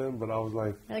happy for them. But I was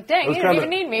like, dang, you didn't even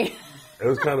need me. It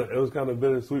was kind of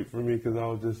bittersweet for me because I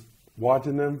was just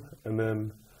watching them, and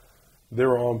then they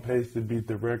were on pace to beat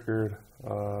the record,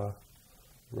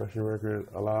 rushing record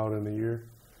allowed in a year.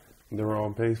 And they were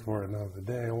on pace for it, and I was like,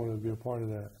 dang, I wanted to be a part of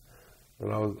that. And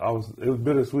it was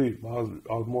bittersweet. But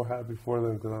I was more happy for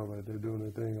them because I was like, they're doing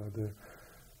their thing out there.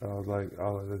 And I was like,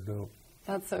 that's dope.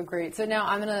 That's so great. So now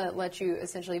I'm going to let you,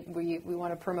 essentially, we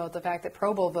want to promote the fact that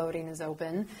Pro Bowl voting is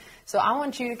open. So I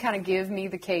want you to kind of give me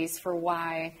the case for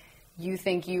why you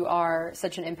think you are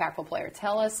such an impactful player.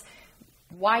 Tell us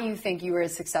why you think you are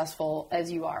as successful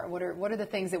as you are. What are the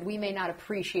things that we may not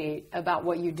appreciate about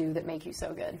what you do that make you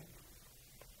so good?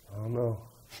 I don't know.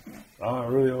 I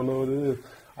really don't know what it is.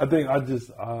 I think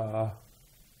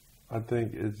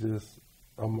it's just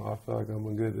I feel like I'm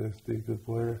a good instinctive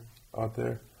player out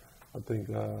there. I think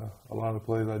a lot of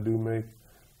plays I do make,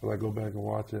 when I go back and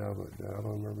watch it, I was like, yeah, I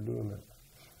don't remember doing that.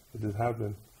 It just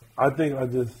happened. I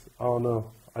don't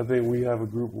know. I think we have a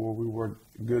group where we work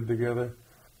good together.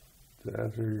 To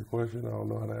answer your question, I don't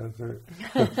know how to answer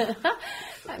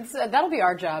it. So that'll be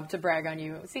our job, to brag on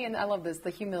you. See, and I love this, the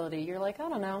humility. You're like, I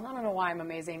don't know why I'm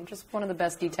amazing. Just one of the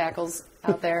best D tackles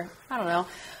out there. I don't know.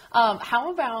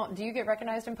 How about, do you get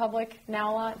recognized in public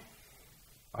now a lot?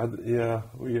 Yeah,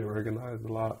 we get recognized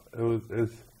a lot.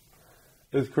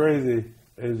 It's crazy.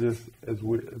 It's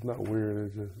weird. It's not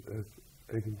weird.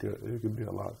 It can be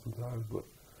a lot sometimes, but.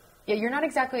 Yeah, you're not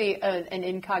exactly an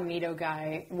incognito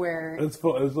guy where... It's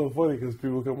so funny because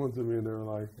people come up to me and they're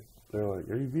like,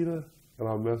 are you Vita? And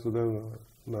I'll mess with them and I'm like,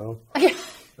 no.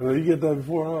 And then, you get that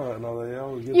before, huh? And I was like, yeah, I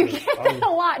always get that. You get that a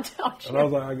lot, don't you? And I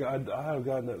was like, I have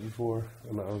gotten that before.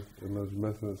 And I was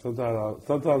messing with it.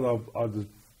 Sometimes I'll just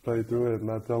play through it and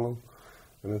not tell them.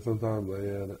 And then sometimes, like,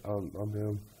 yeah, I'm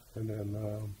him. And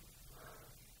then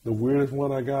the weirdest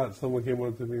one I got, someone came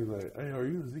up to me and was like, hey, are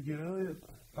you Ezekiel Elliott?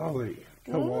 I was like,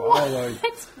 come on. I was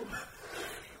like,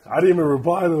 I didn't even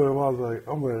reply to him. I was like,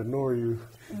 I'm going to ignore you.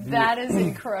 That is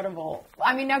incredible.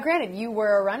 I mean, now granted, you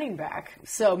were a running back,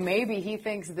 so maybe he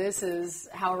thinks this is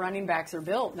how running backs are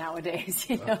built nowadays.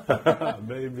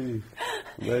 Maybe.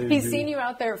 He's seen you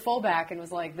out there at fullback and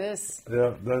was like, this.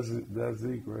 Yeah, that's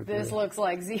Zeke right there. This looks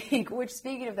like Zeke. Which,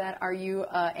 speaking of that, are you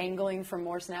angling for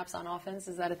more snaps on offense?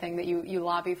 Is that a thing that you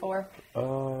lobby for?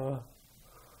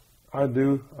 I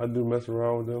do mess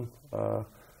around with them.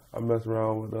 I mess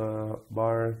around with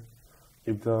Byron.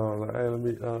 Keep telling him, like, hey, let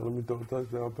me throw a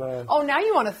touchdown pass. Oh, now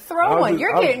you want to throw one.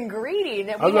 You're getting greedy.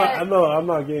 I'm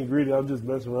not getting greedy. I'm just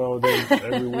messing around with them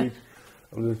every week.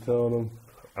 I'm just telling them.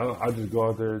 I just go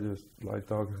out there and just, like,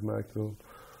 talking smack to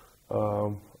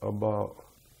them about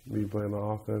me playing the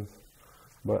offense.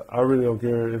 But I really don't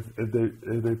care if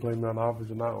they play me on offense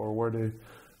or not, or where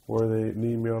they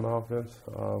need me on offense.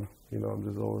 I'm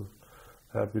just always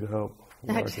happy to help.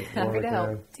 Happy to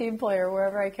help. Team player,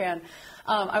 wherever I can.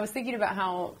 I was thinking about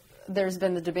how there's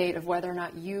been the debate of whether or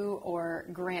not you or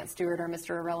Grant Stewart or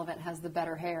Mr. Irrelevant has the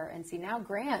better hair. And see, now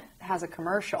Grant has a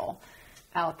commercial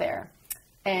out there.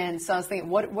 And so I was thinking,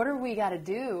 what do we got to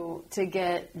do to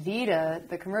get Vita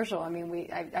the commercial? I mean,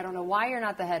 I don't know why you're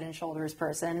not the Head and Shoulders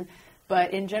person,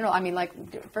 but in general, I mean,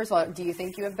 like, first of all, do you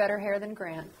think you have better hair than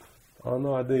Grant? I don't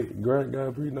know. I think Grant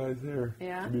got pretty nice hair.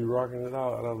 Yeah. He'd be rocking it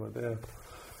out. And I was like, damn.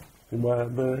 He might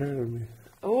have better hair than me.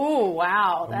 Oh,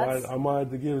 wow. I might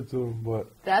have to give it to him, but...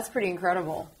 That's pretty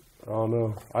incredible. I don't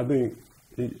know. I think...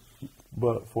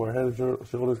 But for a Head and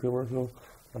Shoulders commercial,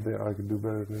 I think I could do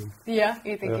better than him. Yeah?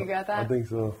 You think you got that? I think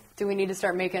so. Do we need to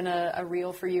start making a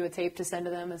reel for you, a tape to send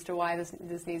to them as to why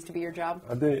this needs to be your job?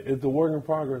 I think it's a work in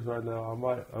progress right now.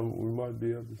 We might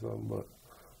be up to something, but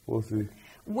we'll see.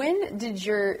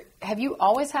 Have you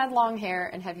always had long hair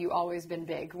and have you always been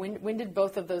big? When did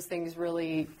both of those things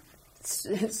really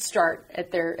start at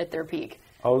their peak?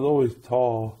 I was always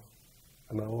tall,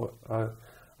 and I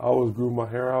always grew my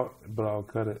hair out, but I'll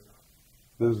cut it.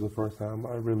 This is the first time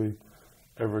I really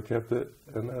ever kept it,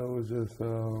 and that was just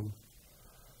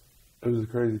it was a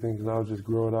crazy thing because I was just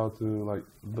growing out to like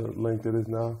the length it is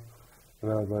now,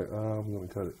 and I was like, I'm gonna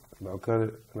cut it, and I'll cut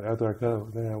it, and after I cut it, I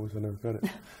was like, I wish I never cut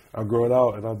it. I'll grow it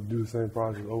out, and I'll do the same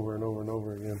process over and over and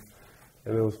over again.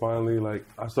 And it was finally like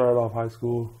I started off high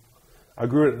school. I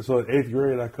grew it, so in 8th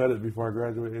grade I cut it before I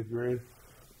graduated 8th grade.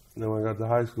 And then when I got to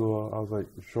high school, I was like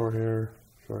short hair.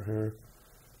 And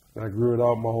I grew it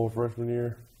out my whole freshman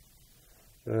year.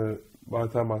 And by the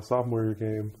time my sophomore year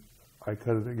came, I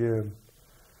cut it again.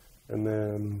 And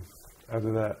then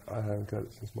after that, I haven't cut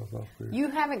it since my sophomore year. You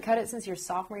haven't cut it since your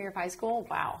sophomore year of high school?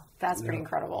 Wow, that's pretty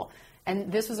incredible. And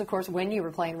this was, of course, when you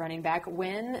were playing running back.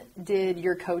 When did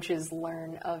your coaches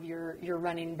learn of your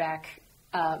running back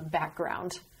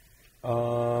background?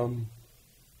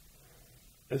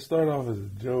 It started off as a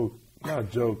joke. Not a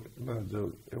joke.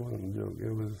 It wasn't a joke.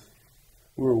 It was,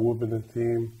 we were whooping the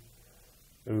team.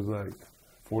 It was like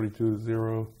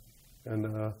 42-0. And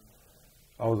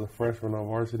I was a freshman on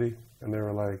varsity. And they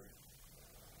were like,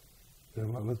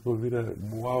 let's put me that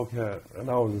Wildcat. And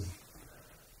I was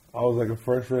like a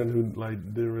freshman who like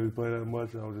didn't really play that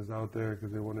much. I was just out there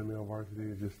because they wanted me on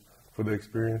varsity just for the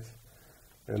experience.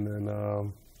 And then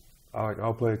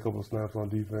I'll play a couple snaps on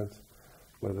defense,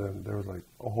 but then there was like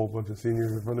a whole bunch of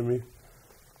seniors in front of me,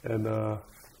 and it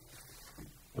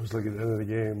was like at the end of the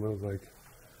game. It was like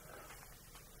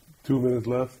 2 minutes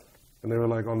left, and they were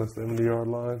like on the 70-yard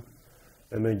line,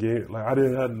 and they gave like I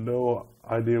didn't have no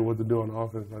idea what to do on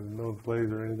offense. I didn't know the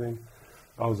plays or anything.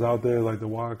 I was out there like the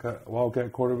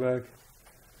Wildcat quarterback,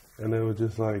 and it was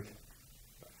just like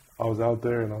I was out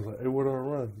there, and I was like, hey, where do I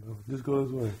run? Just go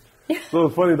this way. So it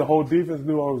was funny, the whole defense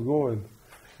knew I was going.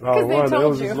 And I would run. It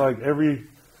was just like I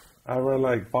ran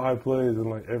like 5 plays, and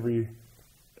like every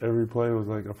play was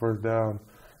like a first down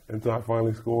until I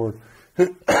finally scored. But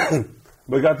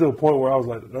it got to a point where I was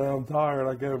like, man, I'm tired.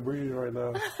 I can't breathe right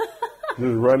now.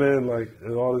 Just running, like,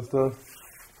 and all this stuff.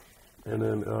 And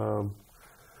then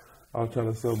I was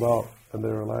trying to sub out, and they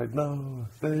were like, no,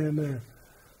 stay in there.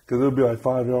 Because it would be like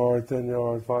 5 yards, 10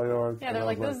 yards, 5 yards. Yeah, they're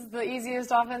like, this is the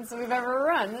easiest offense we've ever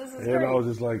run. This is great. And I was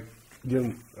just like, I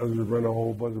was just running a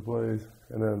whole bunch of plays.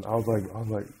 And then I was like, I'm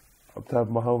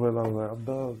tapping my helmet, and I was like, I'm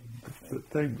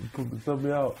done. Sub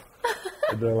me out.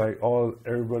 And then like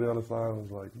everybody on the side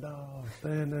was like, no, stay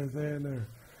in there. And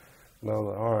I was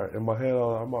like, all right. In my head,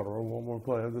 I'm about to run one more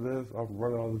play. After this, I'm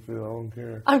running off the field. I don't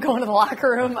care. I'm going to the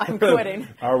locker room. I'm quitting.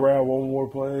 I ran one more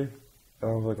play. And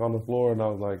I was like on the floor, and I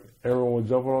was like, everyone was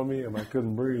jumping on me, and I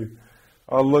couldn't breathe.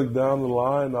 I looked down the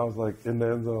line, and I was like in the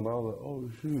end zone. I was like, oh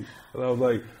shoot! And I was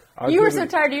like, you were so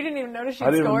tired you didn't even notice you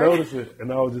scored. I didn't even notice it,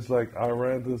 and I was just like, I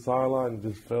ran to the sideline and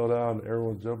just fell down, and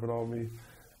everyone was jumping on me,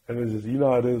 and it's just, you know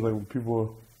how it is, like when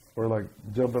people were like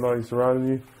jumping on you, surrounding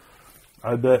you.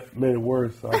 That made it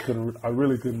worse. I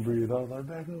really couldn't breathe. I was like,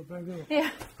 back up. Yeah.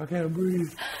 I can't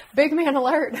breathe. Big man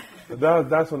alert.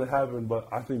 That's when it happened, but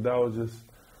I think that was just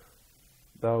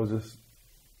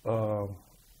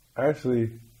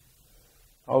actually,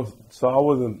 I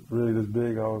wasn't really this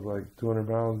big. I was like 200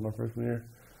 pounds my freshman year,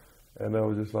 and that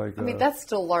was just like. I mean, that's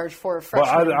still large for a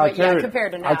freshman, but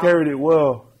compared to now. I carried it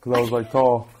well because I was like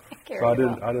tall, so I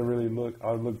didn't really look.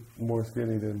 I looked more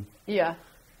skinny than. Yeah.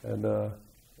 And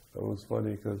it was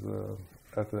funny because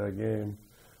after that game,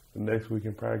 the next week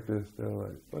in practice, they were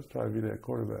like, "Let's try to be that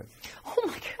quarterback." Oh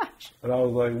my gosh. And I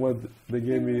was like, they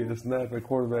gave me a snap at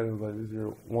quarterback, and was like, this is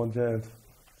your one chance,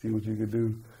 see what you could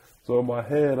do. So in my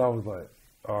head, I was like,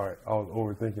 all right, I was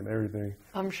overthinking everything.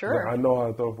 I'm sure. Like, I know how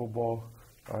to throw football.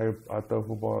 I throw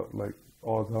football like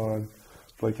all the time,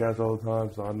 play catch all the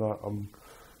time, so I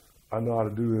know how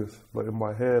to do this. But in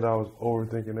my head, I was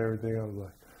overthinking everything. I was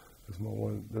like,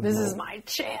 this is my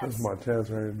chance. This is my chance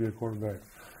right here to be a quarterback.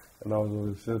 And I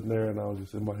was just sitting there, and I was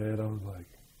just in my head, I was like,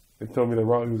 they told me the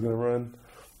route he was going to run.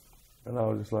 And I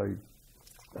was just like,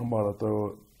 I'm about to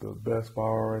throw the best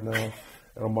power right now,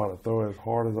 and I'm about to throw it as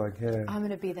hard as I can. I'm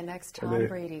going to be the next Tom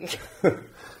Brady.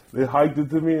 They hiked it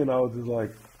to me, and I was just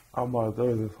like, I'm about to throw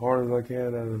it as hard as I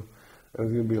can at him. And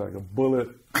it's going to be like a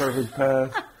bullet, perfect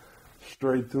pass,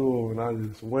 straight to him. And I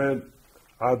just went.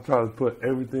 I tried to put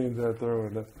everything into that throw,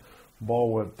 and that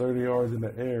ball went 30 yards in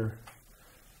the air.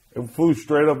 It flew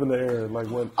straight up in the air.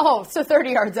 So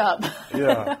 30 yards up.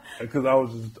 Yeah, because I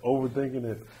was just overthinking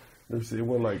it. It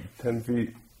went like 10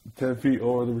 feet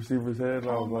over the receiver's head. And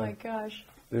I was my gosh.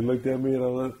 They looked at me, and I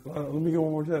was like, let me get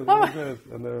one more chance.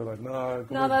 And they were like, nah.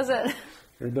 No, that's it.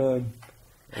 You're done.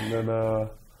 And then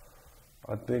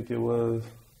I think it was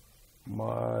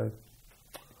my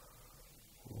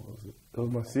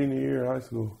senior year in high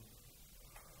school.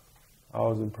 I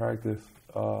was in practice.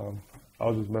 I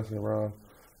was just messing around,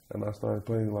 and I started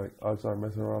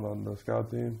messing around on the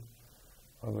scout team.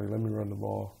 I was like, let me run the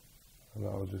ball. and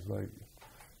I was just like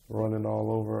running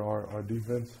all over our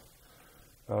defense.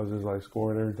 I was just like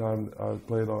scoring every time I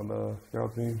played on the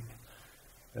scout team,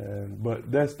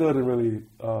 but that still didn't really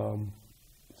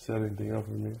set anything up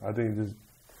for me. I think it just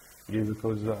gave the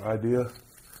coaches an idea,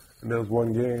 and there was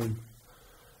one game.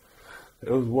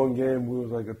 It was one game. We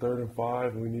was like a 3rd and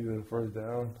 5, and we needed a first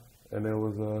down, and it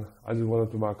was I just went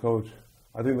up to my coach.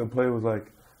 I think the play was like,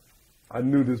 I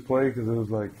knew this play because it was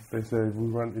like they said if you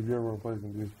ever run plays, you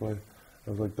can do this play. It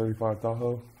was like 35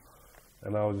 Tahoe.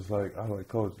 And I was just like,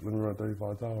 Coach, let me run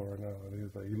 35 Tahoe right now. And he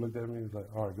was like, he looked at me, he was like,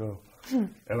 all right, go.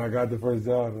 And I got the first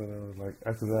down, and it was like,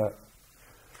 after that,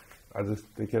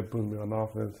 they kept putting me on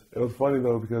offense. It was funny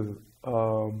though, because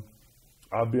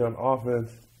I'll be on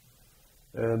offense,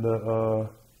 and I'll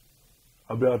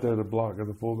be out there to block as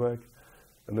a fullback,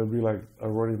 and there'll be like a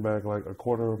running back like a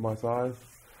quarter of my size,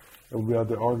 and we'll be out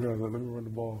there arguing. I was like, let me run the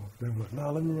ball. They'll be like,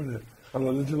 nah, let me run it. I'm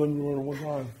like, let me run it one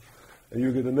time, and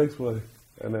you'll get the next play.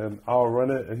 And then I'll run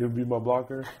it, and he'll be my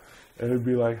blocker, and he'll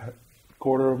be like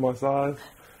quarter of my size.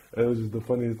 And it was just the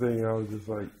funniest thing. I was just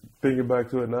like thinking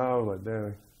back to it now. I was like,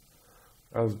 damn,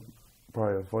 that was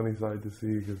probably a funny sight to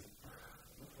see, because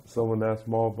someone that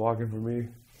small blocking for me,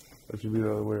 that should be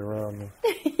the other way around.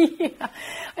 Yeah.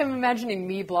 I'm imagining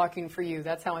me blocking for you.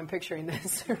 That's how I'm picturing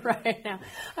this right now.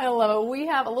 I love it. We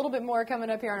have a little bit more coming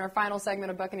up here on our final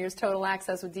segment of Buccaneers Total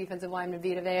Access with defensive lineman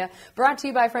Vita Vea, brought to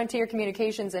you by Frontier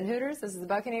Communications and Hooters. This is the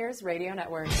Buccaneers Radio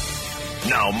Network.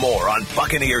 Now more on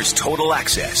Buccaneers Total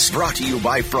Access, brought to you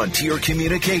by Frontier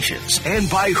Communications and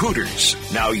by Hooters.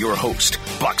 Now your host,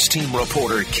 Bucs team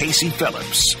reporter Casey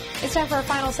Phillips. It's time for our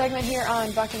final segment here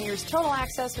on Buccaneers Total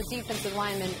Access with defensive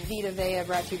lineman Vita Vea,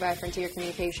 brought to you by Frontier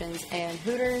Communications and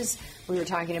Hooters. We were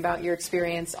talking about your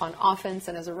experience on offense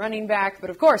and as a running back, but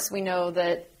of course we know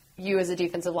that you as a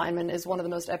defensive lineman is one of the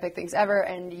most epic things ever,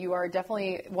 and you are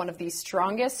definitely one of the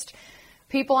strongest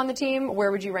people on the team.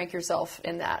 Where would you rank yourself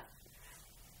in that?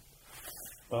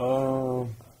 I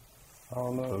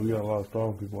don't know. We got a lot of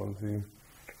strong people on the team.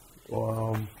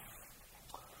 Well,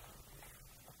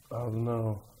 I don't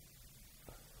know.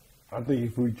 I think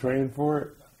if we train for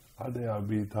it, I think I'd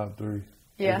be top 3.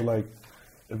 Yeah.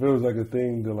 If it was like a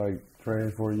thing to like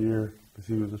train for a year to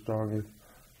see who's the strongest,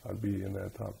 I'd be in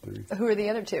that top 3. Who are the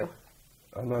other 2?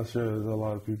 I'm not sure. There's a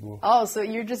lot of people. Oh, so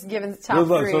you're just giving top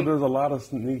 3. So there's a lot of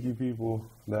sneaky people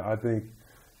that I think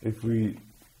if we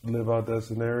live out that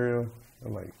scenario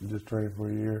and like just train for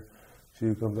a year, see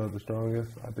who comes out the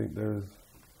strongest, I think there's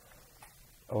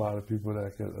a lot of people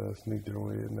that could sneak their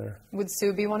way in there. Would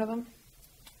Sue be one of them?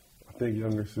 I think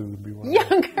younger Sue would be one of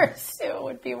them. Younger Sue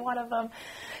would be one of them.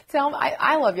 Tell him,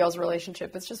 I love y'all's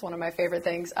relationship. It's just one of my favorite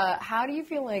things. How do you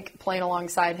feel like playing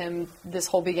alongside him this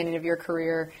whole beginning of your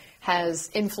career has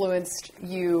influenced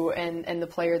you and the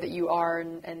player that you are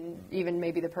and even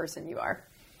maybe the person you are?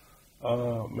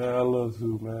 Man, I love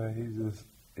Sue, man.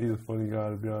 He's a funny guy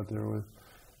to be out there with.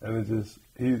 And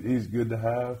he's good to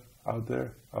have out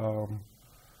there.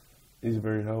 He's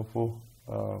very helpful.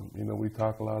 We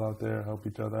talk a lot out there, help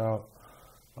each other out.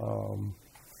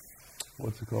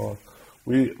 What's it called?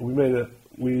 We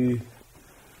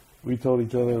told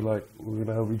each other like we're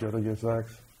gonna help each other get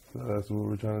sacks. So that's what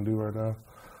we're trying to do right now.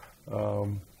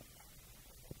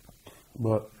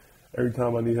 But every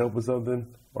time I need help with something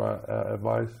or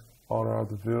advice on or out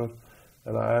the field,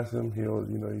 and I ask him, he's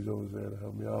always there to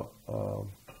help me out.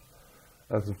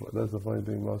 That's the funny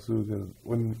thing about Sue, because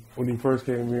when he first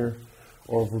came here,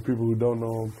 or for people who don't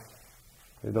know him,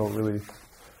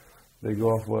 they go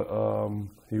off what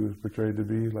he was portrayed to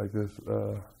be, like this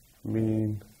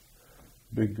mean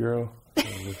big girl.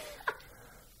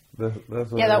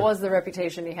 That was the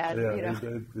reputation he had. Yeah,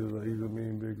 he's a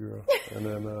mean big girl. And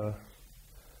then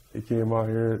he came out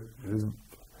here.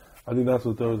 I think that's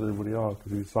what throws everybody off,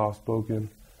 because he's soft-spoken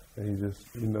and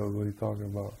he knows what he's talking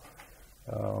about.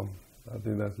 I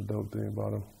think that's the dope thing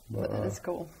about him. But that is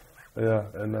cool. Yeah,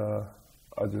 and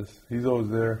he's always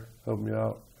there, helping me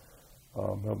out,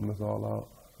 helping us all out.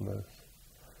 And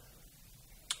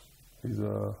he's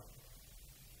a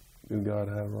good guy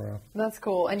to have around. That's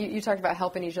cool. And you talked about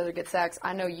helping each other get sacks.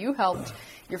 I know you helped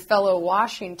your fellow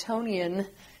Washingtonian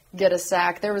get a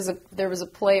sack. There was a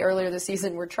play earlier this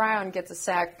season where Tryon gets a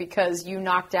sack because you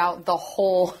knocked out the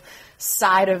whole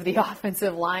side of the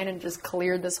offensive line and just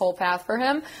cleared this whole path for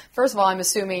him. First of all, I'm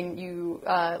assuming you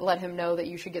let him know that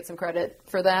you should get some credit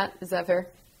for that. Is that fair?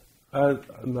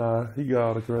 Nah, he got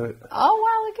all the credit. Oh,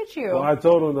 wow, look at you. Well, I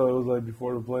told him, though, it was like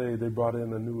before the play, they brought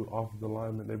in a new offensive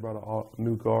lineman. They brought a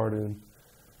new guard in.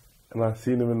 And I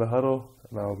seen him in the huddle,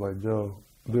 and I was like, Joe,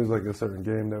 there's like a certain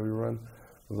game that we run.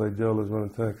 I was like, Joe, let's run a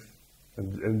text.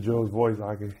 And in Joe's voice,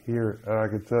 I could hear and I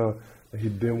could tell that he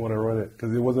didn't want to run it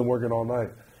because it wasn't working all night.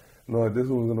 And I'm like, this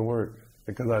one was going to work.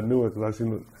 Because I knew it, because I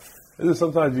seen it. It's just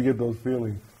sometimes you get those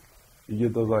feelings. You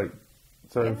get those, like,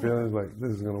 certain feelings, like,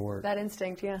 this is going to work. That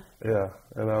instinct, yeah. Yeah.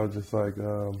 And I was just like,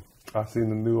 I seen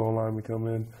the new O-lineman come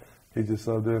in. He just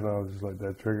subbed in, and I was just like,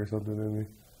 that triggered something in me.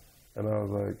 And I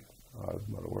was like, oh, it's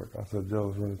about to work. I said, Joe,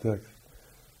 let's run a text.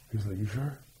 He was like, you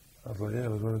sure? I was like, yeah,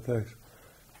 let's run a text.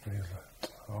 And he was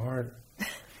like, all right.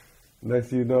 Next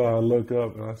thing you know, I look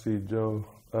up, and I see Joe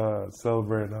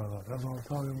celebrating. I was like, that's what I'm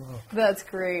talking about. That's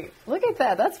great. Look at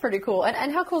that. That's pretty cool.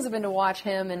 And how cool has it been to watch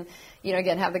him and, you know,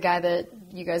 again, have the guy that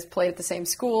you guys played at the same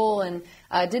school and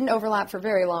didn't overlap for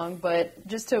very long, but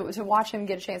just to watch him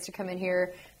get a chance to come in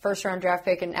here, first-round draft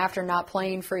pick, and after not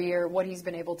playing for a year, what he's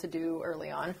been able to do early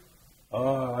on?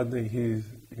 I think he's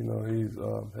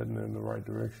heading in the right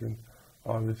direction,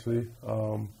 obviously.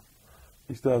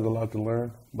 He still has a lot to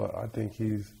learn, but I think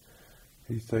he's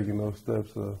taking those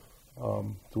steps to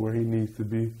where he needs to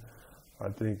be. I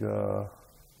think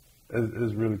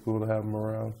it's really cool to have him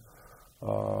around.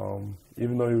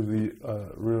 Even though he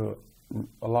was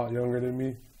a lot younger than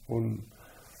me when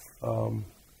we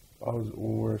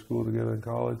were in school together in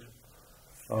college,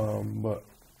 but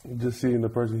just seeing the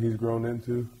person he's grown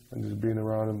into and just being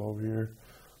around him over here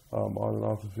on and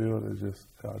off the field is just,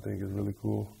 I think, is really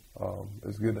cool.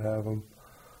 It's good to have him.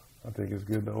 I think it's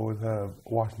good to always have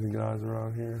Washington guys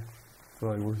around here. I feel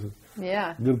like we're some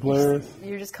good players.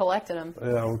 You're just collecting them.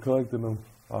 Yeah, we're collecting them.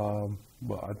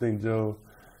 But I think Joe,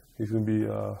 he's going to be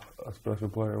a special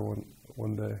player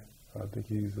one day. I think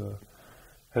he's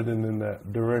heading in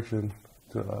that direction.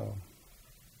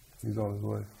 He's on his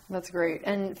way. That's great.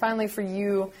 And finally for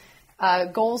you,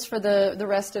 goals for the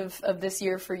rest of this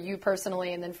year for you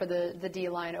personally and then for the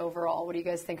D-line overall. What do you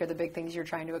guys think are the big things you're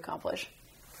trying to accomplish?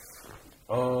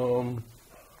 For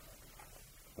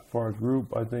our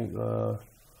group, I think we're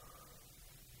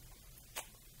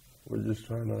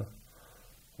trying to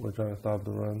stop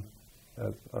the run.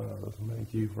 That's the main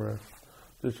key for us.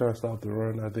 Just trying to stop the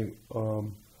run. I think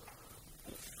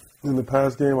in the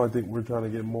past game, I think we're trying to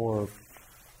get more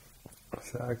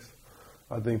sacks.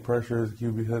 I think pressures,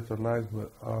 QB hits are nice,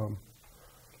 but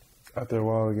after a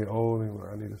while, I get old and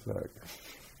I need a sack.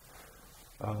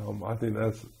 I think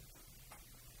that's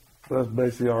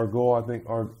basically our goal. I think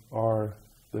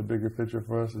the bigger picture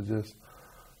for us is just,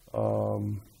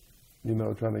 trying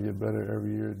to get better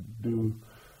every year, do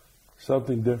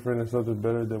something different and something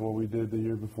better than what we did the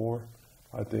year before.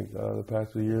 I think the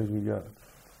past 2 years we got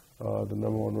the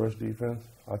number one rush defense.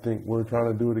 I think we're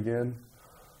trying to do it again.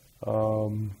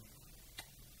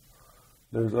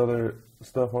 There's other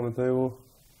stuff on the table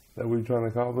that we're trying to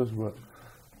accomplish, but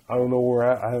I don't know where we're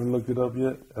at. I haven't looked it up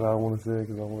yet, and I don't want to say it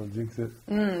because I want to jinx it.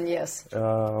 Yes.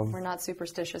 We're not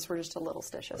superstitious. We're just a little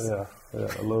stitious. Yeah,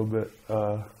 a little bit.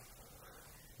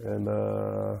 And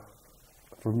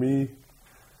for me,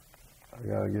 I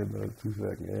got to get another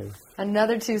 2-sack game.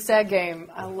 Another 2-sack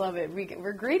game. I love it.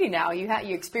 We're greedy now. You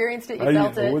experienced it. You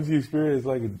felt it. Once you experience,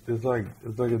 it's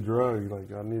like a drug.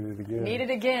 Like, I need it again.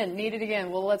 Need it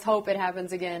again. Well, let's hope it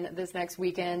happens again this next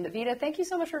weekend. Vita, thank you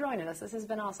so much for joining us. This has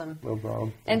been awesome. No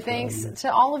problem. And thanks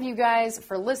to all of you guys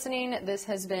for listening. This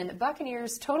has been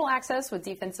Buccaneers Total Access with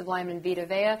defensive lineman Vita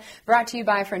Vea, brought to you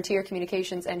by Frontier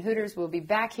Communications and Hooters. We'll be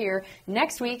back here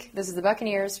next week. This is the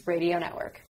Buccaneers Radio Network.